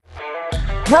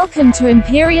Welcome to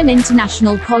Imperium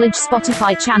International College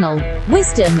Spotify channel.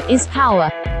 Wisdom is power.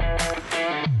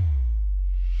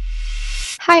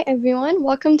 Hi everyone,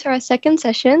 welcome to our second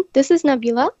session. This is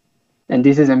Nabila. And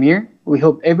this is Amir. We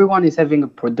hope everyone is having a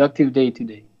productive day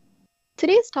today.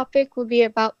 Today's topic will be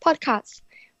about podcasts.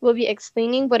 We'll be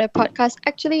explaining what a podcast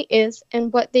actually is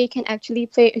and what they can actually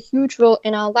play a huge role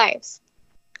in our lives.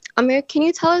 Amir, can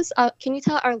you tell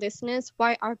our listeners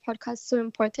why our podcast is so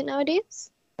important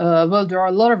nowadays? Well, there are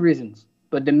a lot of reasons,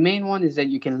 but the main one is that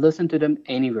you can listen to them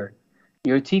anywhere.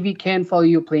 Your TV can follow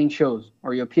you playing shows,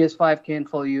 or your PS5 can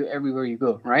follow you everywhere you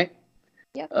go, right?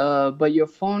 Yep. But your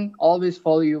phone always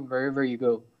follow you wherever you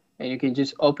go, and you can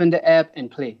just open the app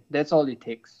and play. That's all it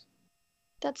takes.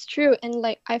 That's true, and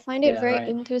I find it very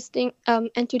interesting,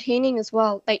 entertaining as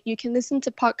well. You can listen to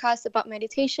podcasts about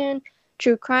meditation,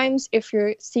 true crimes if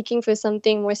you're seeking for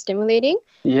something more stimulating,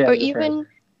 or even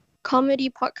comedy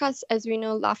podcasts. As we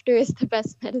know, laughter is the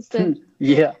best medicine.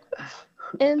 Yeah.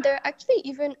 And there are actually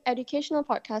even educational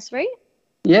podcasts, right?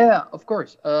 Yeah, of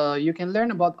course. You can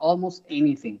learn about almost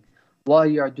anything while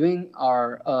you are doing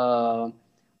our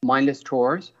mindless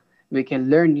chores. We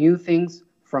can learn new things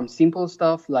from simple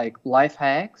stuff like life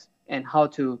hacks and how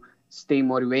to stay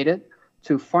motivated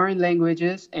to foreign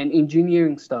languages and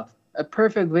engineering stuff. A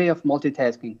perfect way of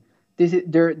multitasking.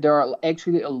 There are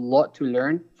actually a lot to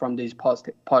learn from these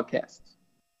podcasts.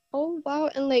 Oh wow,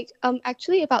 and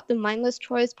actually about the mindless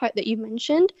chores part that you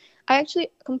mentioned, I actually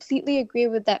completely agree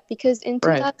with that because in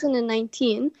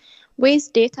 2019,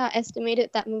 Waste Data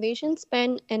estimated that Malaysians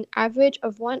spend an average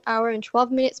of 1 hour and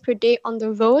 12 minutes per day on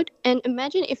the road. And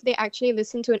imagine if they actually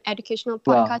listen to an educational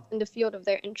podcast in the field of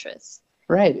their interests.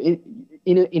 Right.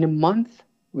 In a month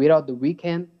without the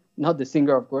weekend, not the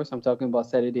singer, of course, I'm talking about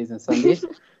Saturdays and Sundays,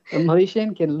 a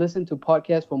Malaysian can listen to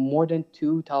podcasts for more than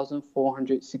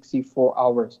 2,464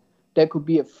 hours. That could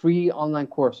be a free online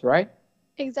course, right?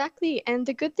 Exactly. And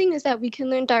the good thing is that we can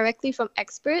learn directly from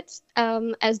experts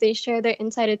as they share their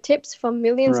insider tips from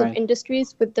millions of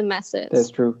industries with the masses. That's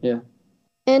true, yeah.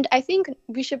 And I think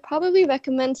we should probably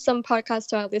recommend some podcasts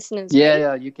to our listeners.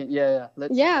 Yeah, you can.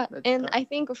 Let's I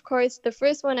think, of course, the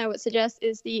first one I would suggest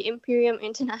is the Imperium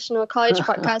International College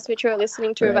podcast, which we're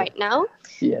listening to right now.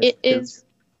 Yes, it is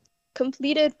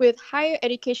completed with higher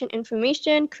education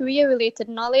information, career-related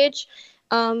knowledge,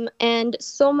 and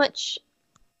so much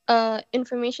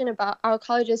information about our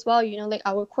college as well,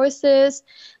 our courses,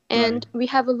 and we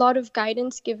have a lot of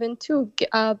guidance given too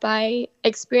by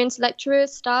experienced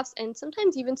lecturers, staffs, and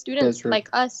sometimes even students like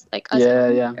us.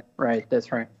 Right,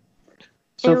 that's right.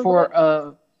 So and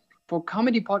for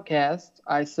comedy podcasts,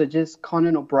 I suggest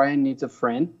Conan O'Brien Needs a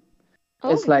Friend.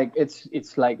 It's like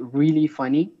really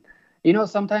funny.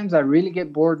 Sometimes I really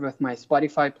get bored with my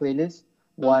Spotify playlist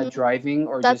while driving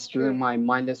or just doing my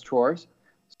mindless chores.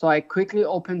 So I quickly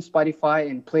open Spotify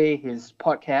and play his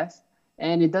podcast.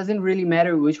 And it doesn't really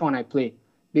matter which one I play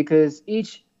because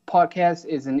each podcast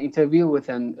is an interview with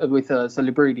a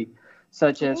celebrity,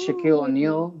 such as Shaquille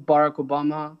O'Neal, Barack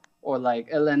Obama, or like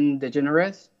Ellen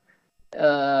DeGeneres.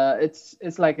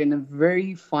 It's like in a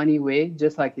very funny way,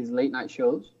 just like his late night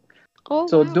shows.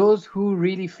 So those who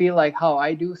really feel like how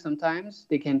I do sometimes,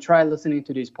 they can try listening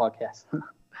to these podcasts.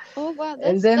 Oh wow,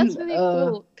 that's really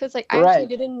cool. Because I actually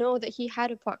didn't know that he had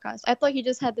a podcast. I thought he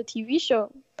just had the TV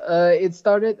show. It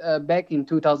started back in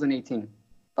 2018.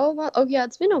 Oh wow. Oh yeah,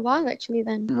 it's been a while actually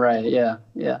then. Right. Yeah.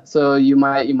 So you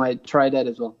might try that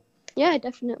as well. Yeah,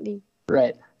 definitely.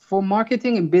 Right. For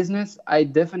marketing and business, I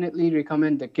definitely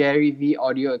recommend the Gary V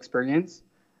audio experience.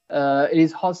 It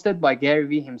is hosted by Gary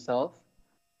V himself.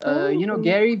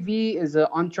 Gary V is an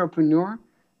entrepreneur,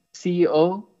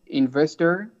 CEO,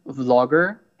 investor,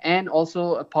 vlogger, and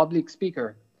also a public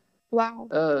speaker. Wow.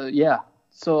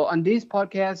 So on this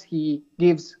podcast, he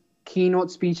gives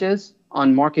keynote speeches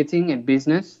on marketing and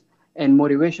business and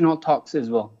motivational talks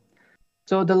as well.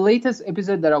 So the latest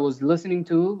episode that I was listening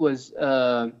to is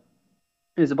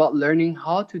about learning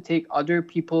how to take other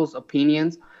people's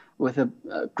opinions with a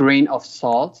grain of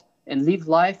salt and live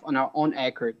life on our own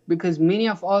accord, because many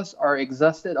of us are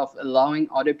exhausted of allowing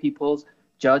other people's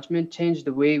judgment change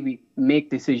the way we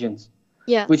make decisions.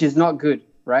 Yeah. Which is not good,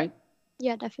 right?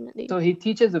 Yeah, definitely. So he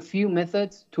teaches a few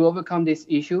methods to overcome this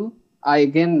issue. I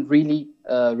again really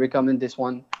recommend this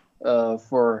one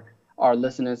for our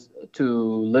listeners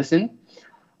to listen.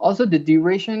 Also, the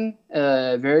duration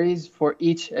varies for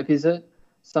each episode.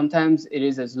 Sometimes it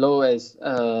is as low as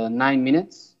 9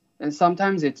 minutes, and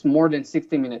sometimes it's more than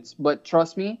 60 minutes. But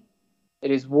trust me,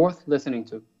 it is worth listening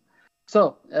to.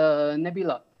 So,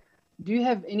 Nabila, do you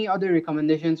have any other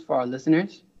recommendations for our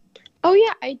listeners? Oh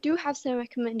yeah, I do have some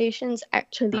recommendations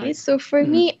actually. Nice. So for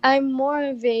me, I'm more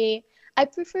of a I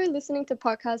prefer listening to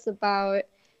podcasts about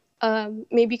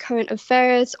maybe current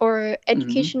affairs or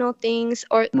educational things,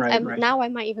 or Right. now I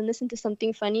might even listen to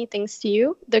something funny thanks to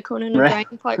you, the Conan Right.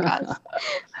 O'Brien podcast.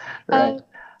 Right.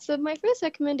 So my first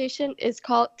recommendation is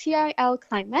called TIL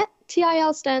Climate.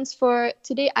 TIL stands for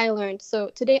Today I Learned. So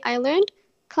Today I Learned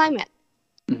Climate.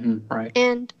 Right.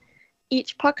 And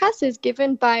each podcast is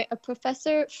given by a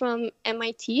professor from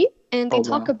MIT, and they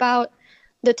talk about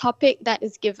the topic that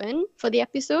is given for the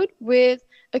episode with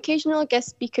occasional guest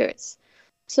speakers.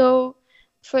 So,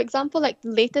 for example, like the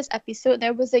latest episode,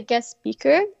 there was a guest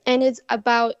speaker, and it's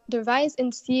about the rise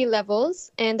in sea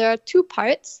levels, and there are 2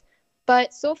 parts.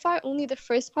 But so far, only the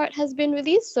first part has been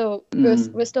released, so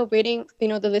we're still waiting.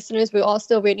 The listeners, we're all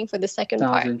still waiting for the second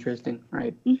part. Sounds interesting,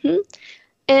 right?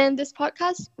 And this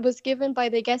podcast was given by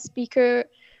the guest speaker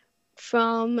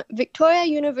from Victoria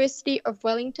University of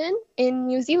Wellington in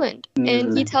New Zealand.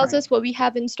 And he tells us what we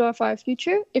have in store for our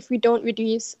future if we don't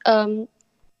reduce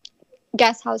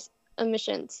greenhouse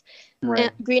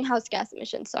gas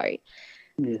emissions, sorry.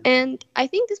 Yeah. And I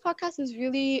think this podcast is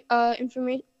really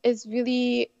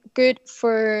really good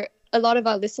for a lot of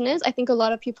our listeners. I think a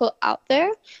lot of people out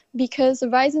there, because the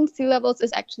rise in sea levels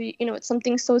is actually, it's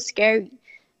something so scary.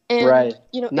 And, right.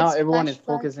 Now everyone is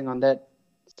focusing on that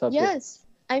subject. Yes.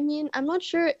 I mean, I'm not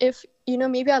sure if,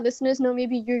 maybe our listeners know,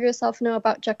 maybe you yourself know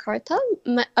about Jakarta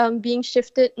being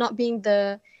shifted, not being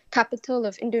the capital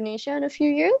of Indonesia in a few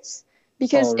years,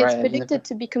 because it's predicted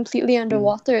to be completely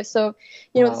underwater. So,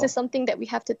 this is something that we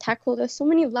have to tackle. There's so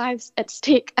many lives at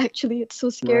stake, actually. It's so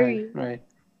scary. Right.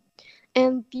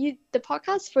 And the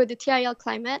podcasts for the TIL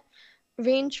Climate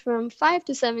range from 5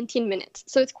 to 17 minutes.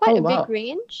 So it's quite a big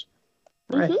range.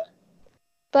 Right.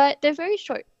 But they're very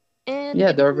short. And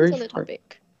they're very short.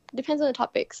 Depends on the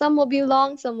topic. Some will be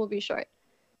long, some will be short.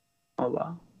 Oh,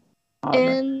 wow.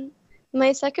 And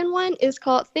my second one is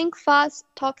called Think Fast,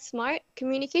 Talk Smart,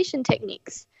 Communication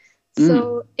Techniques.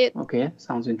 So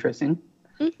sounds interesting.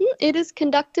 It is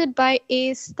conducted by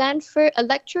a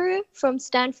lecturer from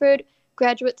Stanford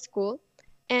Graduate School,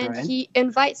 and he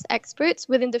invites experts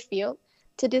within the field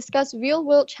to discuss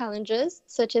real-world challenges,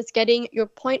 such as getting your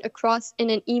point across in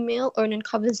an email or in a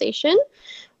conversation,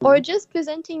 or just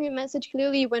presenting your message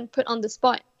clearly when put on the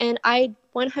spot. And I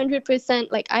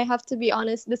 100%, I have to be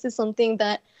honest, this is something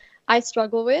that I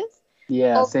struggle with.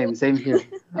 Yeah, same here.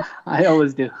 I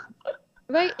always do.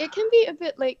 Right, it can be a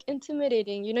bit,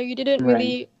 intimidating. You didn't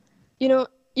really, you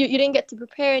didn't get to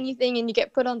prepare anything, and you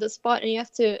get put on the spot, and you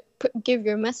have to give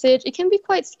your message. It can be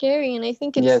quite scary, and I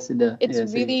think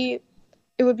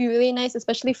it would be really nice,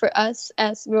 especially for us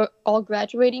as we're all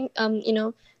graduating.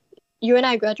 You and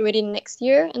I are graduating next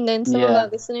year, and then some of our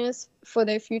listeners for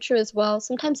their future as well.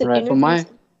 Sometimes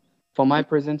for my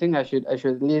presenting, I should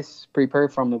at least prepare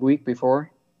from the week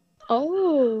before.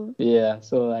 Oh. Yeah.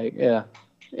 So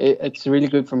it's really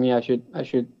good for me. I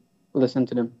should listen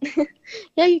to them.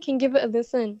 Yeah, you can give it a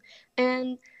listen.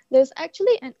 And there's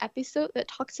actually an episode that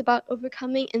talks about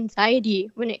overcoming anxiety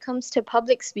when it comes to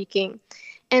public speaking,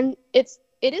 and it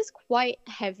is quite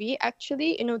heavy,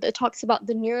 actually. That talks about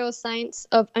the neuroscience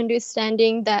of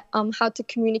understanding that how to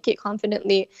communicate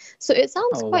confidently. So it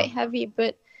sounds quite heavy,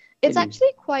 but it's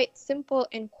actually quite simple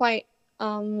and quite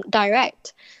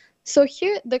direct. So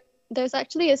here, there's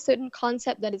actually a certain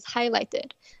concept that is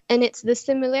highlighted, and it's the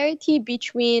similarity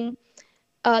between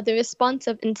the response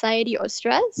of anxiety or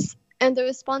stress and the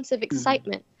response of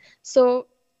excitement. So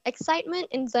excitement,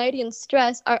 anxiety, and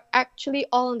stress are actually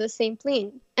all on the same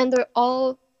plane, and they're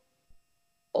all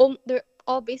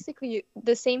basically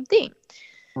the same thing.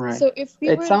 Right. So if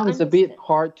it sounds a bit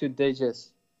hard to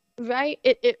digest. Right.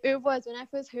 It was. When I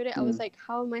first heard it, I was like,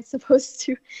 how am I supposed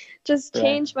to just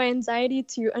change my anxiety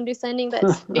to understanding that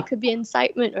it could be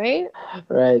incitement, right?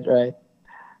 Right.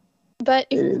 But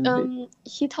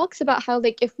he talks about how,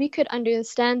 if we could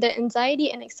understand that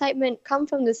anxiety and excitement come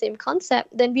from the same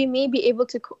concept, then we may be able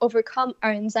to overcome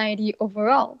our anxiety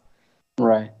overall.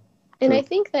 Right. And I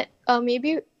think that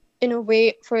maybe in a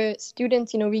way for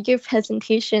students, we give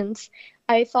presentations.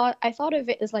 I thought of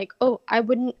it as I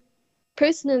would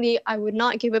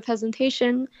not give a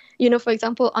presentation, for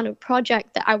example, on a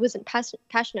project that I wasn't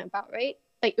passionate about, right?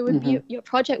 It would be, your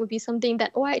project would be something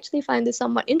that, I actually find this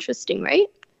somewhat interesting, right?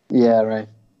 Yeah, right.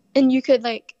 And you could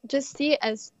just see it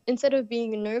as, instead of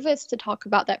being nervous to talk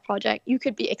about that project, you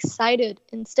could be excited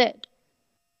instead.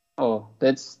 Oh,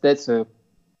 that's a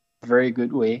very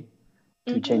good way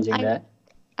to changing that.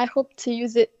 I hope to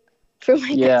use it for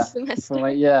my next semester.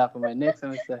 For my next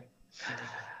semester.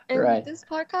 And this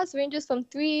podcast ranges from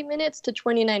 3 minutes to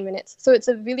 29 minutes. So it's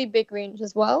a really big range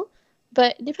as well.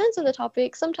 But it depends on the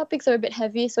topic. Some topics are a bit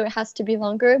heavy, so it has to be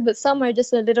longer, but some are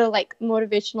just a little like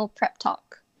motivational prep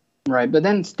talk. Right, but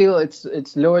then still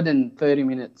it's lower than 30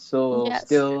 minutes, so Yes.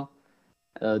 still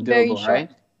Very doable, short. right?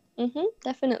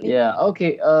 Definitely. Yeah,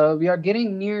 okay. We are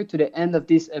getting near to the end of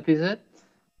this episode,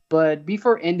 but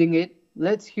before ending it,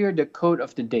 let's hear the quote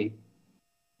of the day.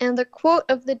 And the quote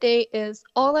of the day is,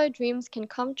 "All our dreams can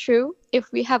come true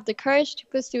if we have the courage to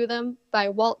pursue them," by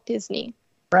Walt Disney.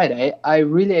 Right, I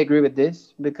really agree with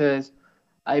this because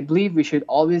I believe we should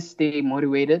always stay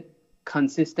motivated,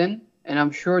 consistent, and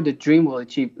I'm sure the dream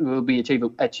will be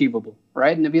achievable.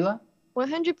 Right, Nabila?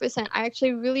 100%. I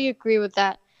actually really agree with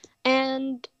that.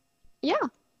 And yeah.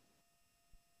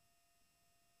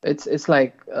 It's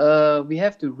like we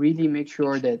have to really make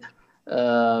sure that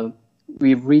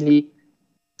we really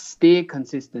stay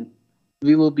consistent.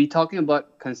 We will be talking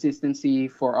about consistency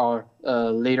for our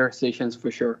later sessions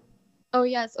for sure. Oh,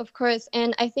 yes, of course.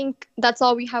 And I think that's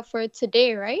all we have for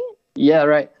today, right? Yeah,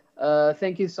 right.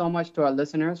 Thank you so much to our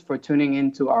listeners for tuning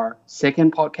in to our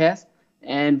second podcast,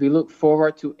 and we look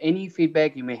forward to any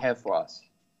feedback you may have for us.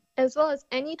 As well as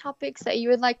any topics that you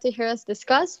would like to hear us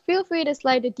discuss, feel free to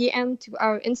slide a DM to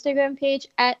our Instagram page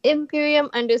at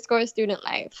Imperium_student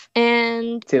life.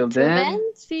 And Till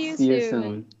then, see you see you soon.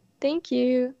 soon. Thank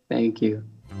you. Thank you.